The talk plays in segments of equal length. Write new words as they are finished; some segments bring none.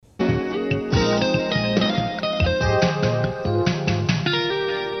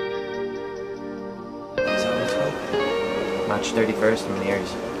March 31st in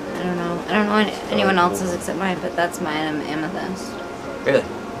Mears. I don't know. I don't know anyone else's except mine, but that's mine. I'm amethyst. Really?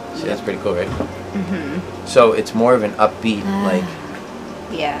 See, that's pretty cool, right? Mm-hmm. So it's more of an upbeat, like...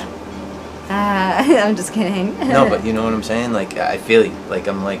 Yeah. I'm just kidding. No, but you know what I'm saying? Like, I feel you. Like,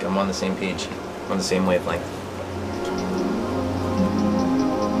 I'm on the same page. On the same wavelength.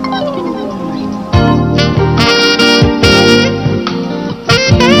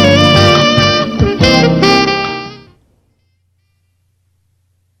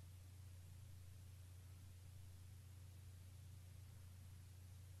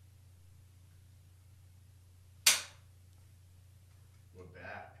 We're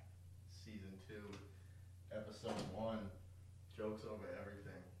back. Season 2, episode 1. Jokes over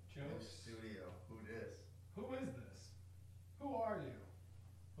everything. Jokes? New studio. Who dis? Who is this? Who are you?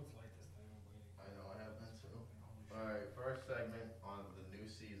 Let's light this thing. I'm waiting. I know, I have been too. Alright, first segment on the new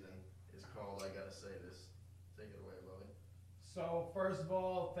season is called I Gotta Say This. Take it away, Bobby. So, first of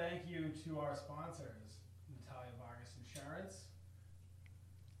all, thank you to our sponsors, Natalia Vargas Insurance,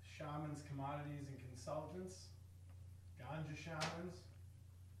 Shamans Commodities and Consultants, Ganja Shamans,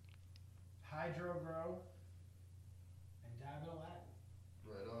 Hydro Grow, and Dab and Aladdin.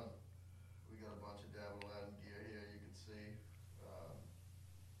 Right on. We got a bunch of Dabble Aladdin gear here, you can see.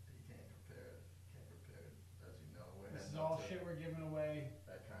 You can't compare it. As you know. This is all shit we're giving away.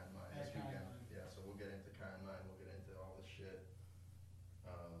 At Kind Mind At this Kind weekend. Mind. Yeah, so we'll get into Kind Mind, we'll get into all this shit.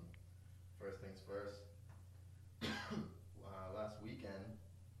 First things first. Last weekend,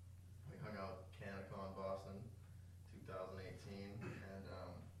 we hung out at Canacon, Boston, 2018, and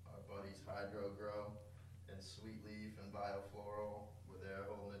our buddies Hydro Grow and Sweet Leaf and Biofloral were there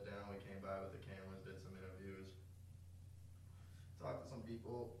holding it down. We came by with the cameras, did some interviews, talked to some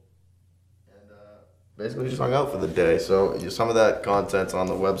people, and basically just hung out for the day. So some of that content's on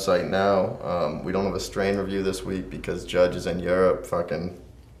the website now. We don't have a strain review this week because Judge is in Europe fucking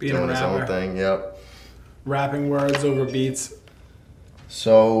Being doing a his own rapper. thing. Yep. Rapping words over beats.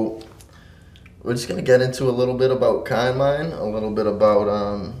 So we're just gonna get into a little bit about Kind Mind, a little bit about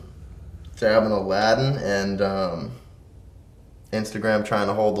Dab and Aladdin, and Instagram trying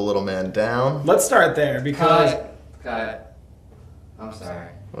to hold the little man down. Let's start there because Cut. I'm sorry.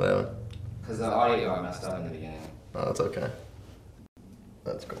 Whatever. Because the audio I messed up in the beginning. Oh, that's okay.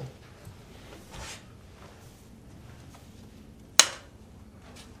 That's cool.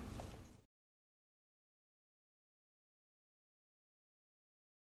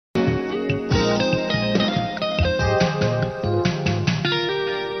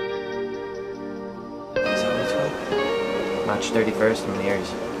 Is that what it's called? March 31st in Mears.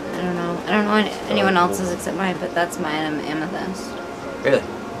 I don't know. I don't know anyone else's except mine, but that's mine. I'm amethyst. Really?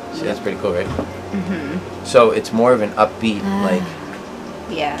 See, that's pretty cool, right? Mm-hmm. So it's more of an upbeat, like...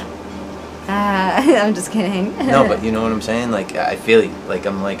 Yeah. I'm just kidding. No, but you know what I'm saying? Like, I feel you. Like,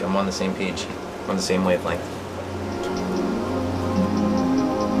 I'm on the same page. On the same wavelength.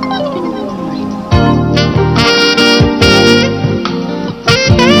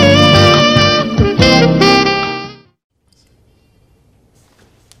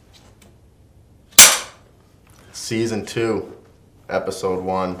 Season 2, episode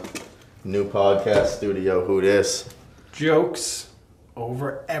 1, new podcast studio. Who dis? jokes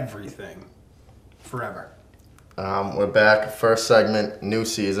over everything. Forever. We're back. First segment, new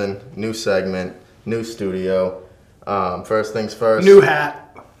season, new segment, new studio. First things first. New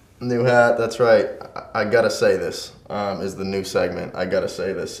hat. New hat, that's right. I gotta say this is the new segment. I gotta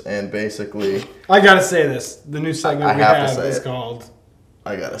say this. And basically, I gotta say this. The new segment I we have to have say is it. called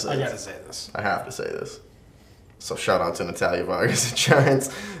I gotta say I this. gotta say this. I have to say this. So shout out to Natalia Vargas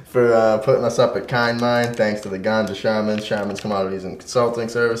Insurance for putting us up at Kind Mind. Thanks to the Ganja Shamans Commodities and Consulting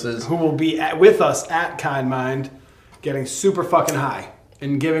Services. Who will be with us at Kind Mind, getting super fucking high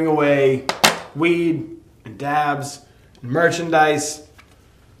and giving away weed and dabs and merchandise.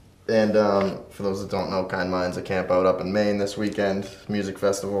 And for those that don't know, Kind Mind's a camp out up in Maine this weekend, music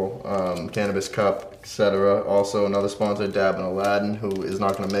festival, Cannabis Cup, etc. Also another sponsor, Dab and Aladdin, who is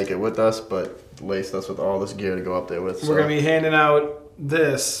not going to make it with us, but laced us with all this gear to go up there with. We're going to be handing out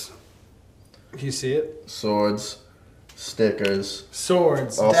this. Can you see it? Swords, stickers.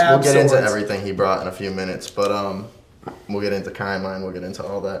 Swords. Also, dab we'll get into swords. everything he brought in a few minutes, but we'll get into Kind Mind, we'll get into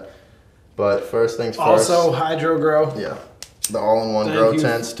all that. But first things first. Also, Hydro Grow. Yeah. The all-in-one Thank grow you.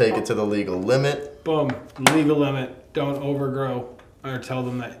 tents, take it to the legal limit. Boom. Legal limit. Don't overgrow. Or tell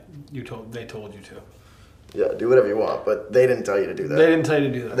them that they told you to. Yeah, do whatever you want, but they didn't tell you to do that. They didn't tell you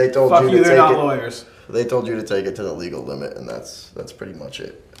to do that. They told Fuck you you, to they're take not it. lawyers. They told you to take it to the legal limit, and that's pretty much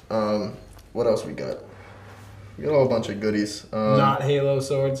it. What else we got? We got a whole bunch of goodies. Not Halo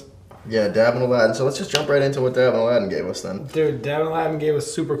swords. Yeah, Dab and Aladdin. So let's just jump right into what Dab and Aladdin gave us then. Dude, Dab and Aladdin gave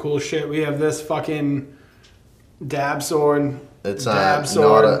us super cool shit. We have this fucking dab sword. It's Dab not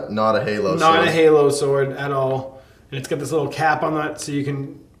sword. not a Halo Not sword. a Halo sword at all. And it's got this little cap on that so you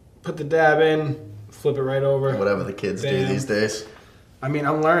can put the dab in, flip it right over. Whatever the kids do Bam. these days. I mean,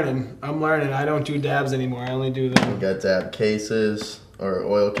 I'm learning. I don't do dabs anymore. I only do We them. got dab cases or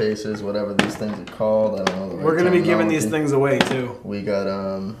oil cases, whatever these things are called. I don't know the right We're going to be giving these terminology. things away, too. We got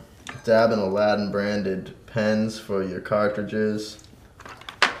Dab and Aladdin branded pens for your cartridges.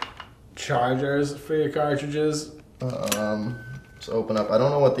 Chargers for your cartridges. Let's open up. I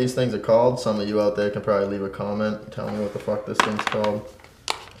don't know what these things are called. Some of you out there can probably leave a comment. Tell me what the fuck this thing's called.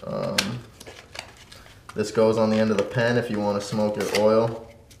 This goes on the end of the pen if you want to smoke your oil.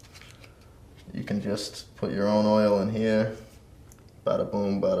 You can just put your own oil in here. Bada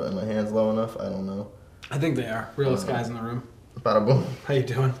boom, bada. Are my hands low enough? I don't know. I think they are. Realest guys in the room. Bada boom. How you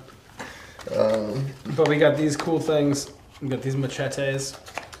doing? But we got these cool things. We got these machetes.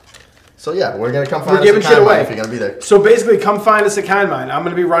 So yeah, we're gonna come find us giving at shit Kind away. Mind if you're gonna be there. So basically, come find us at Kind Mind. I'm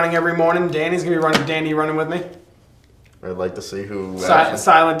going to be running every morning. Danny's going to be running. Danny running with me. I'd like to see who. actually-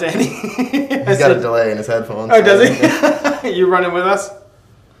 Silent Danny. He's got a delay in his headphones. Oh, does he? You running with us?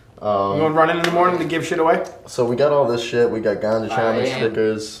 You Um, going running in the morning to give shit away? so we got all this shit. We got Ganja I Shaman am.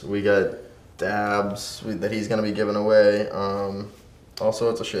 stickers. We got dabs that he's gonna be giving away. All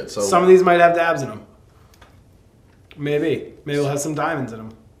sorts of shit. So Some of these might have dabs in them. Maybe we'll have some diamonds in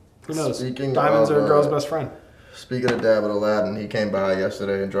them. Who knows? Speaking Diamonds of, are a girl's best friend. speaking of Dab and Aladdin, he came by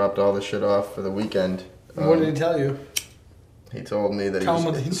yesterday and dropped all this shit off for the weekend. What did he tell you? He told me that Tell he him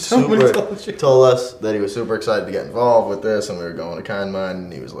was what he- tell him what he told you. told us that he was super excited to get involved with this, and we were going to Kind Mind,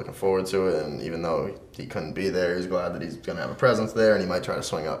 and he was looking forward to it. And even though he couldn't be there, he was glad that he's gonna have a presence there, and he might try to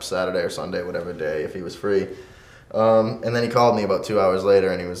swing up Saturday or Sunday, whatever day, if he was free. And then he called me about 2 hours later,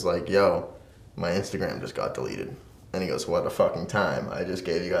 and he was like, "Yo, my Instagram just got deleted." And he goes, "What a fucking time! I just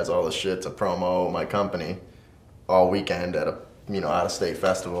gave you guys all this shit to promo my company all weekend at a out of state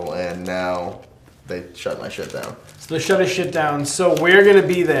festival, and now they shut my shit down." So they shut his shit down. So we're gonna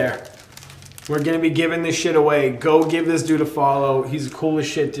be there. We're gonna be giving this shit away. Go give this dude a follow. He's the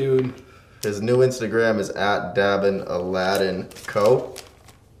coolest shit, dude. His new Instagram is at Dabin Aladdin Co.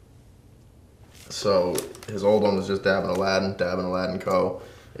 So his old one was just Dabin Aladdin. Dabin Aladdin Co.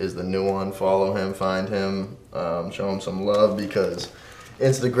 is the new one. Follow him, find him, show him some love, because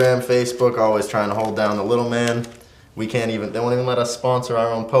Instagram, Facebook, always trying to hold down the little man. They won't even let us sponsor our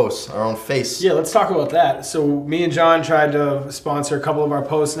own posts, our own face. Yeah, let's talk about that. So me and John tried to sponsor a couple of our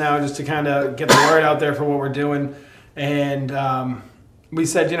posts now just to kind of get the word out there for what we're doing. And we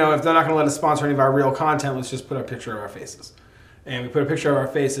said, if they're not going to let us sponsor any of our real content, let's just put a picture of our faces. And we put a picture of our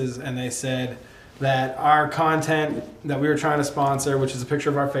faces, and they said that our content that we were trying to sponsor, which is a picture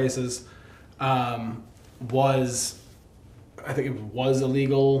of our faces, was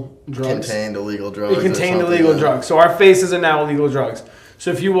illegal drugs. Contained illegal drugs. It or contained something, illegal yeah. drugs. So our faces are now illegal drugs. So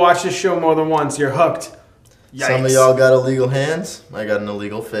if you watch this show more than once, you're hooked. Yikes. Some of y'all got illegal hands. I got an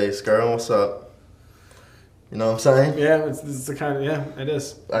illegal face. Girl, what's up? You know what I'm saying? Yeah, it's the kind of, it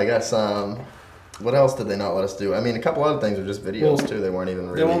is. I guess, what else did they not let us do? I mean, a couple other things were just videos, Well, too. They weren't even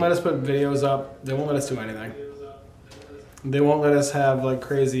really... They won't let us put videos up. They won't let us do anything. They won't let us have like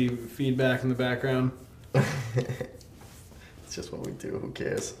crazy feedback in the background. It's just what we do. Who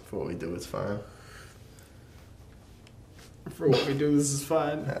cares? For what we do, it's fine. For what we do, this is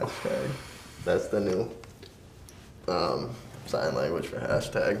fine. Hashtag. That's the new sign language for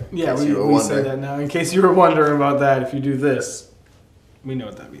hashtag. in Yeah, case you were we say wondering. that now. In case you were wondering about that, if you do this, we know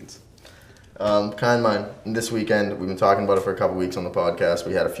what that means. Kind Mind. This weekend, we've been talking about it for a couple weeks on the podcast.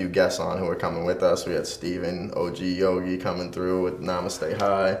 We had a few guests on who were coming with us. We had Steven, OG Yogi coming through with Namaste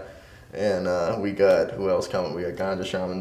High. And we got, who else coming? We got Ganja Shaman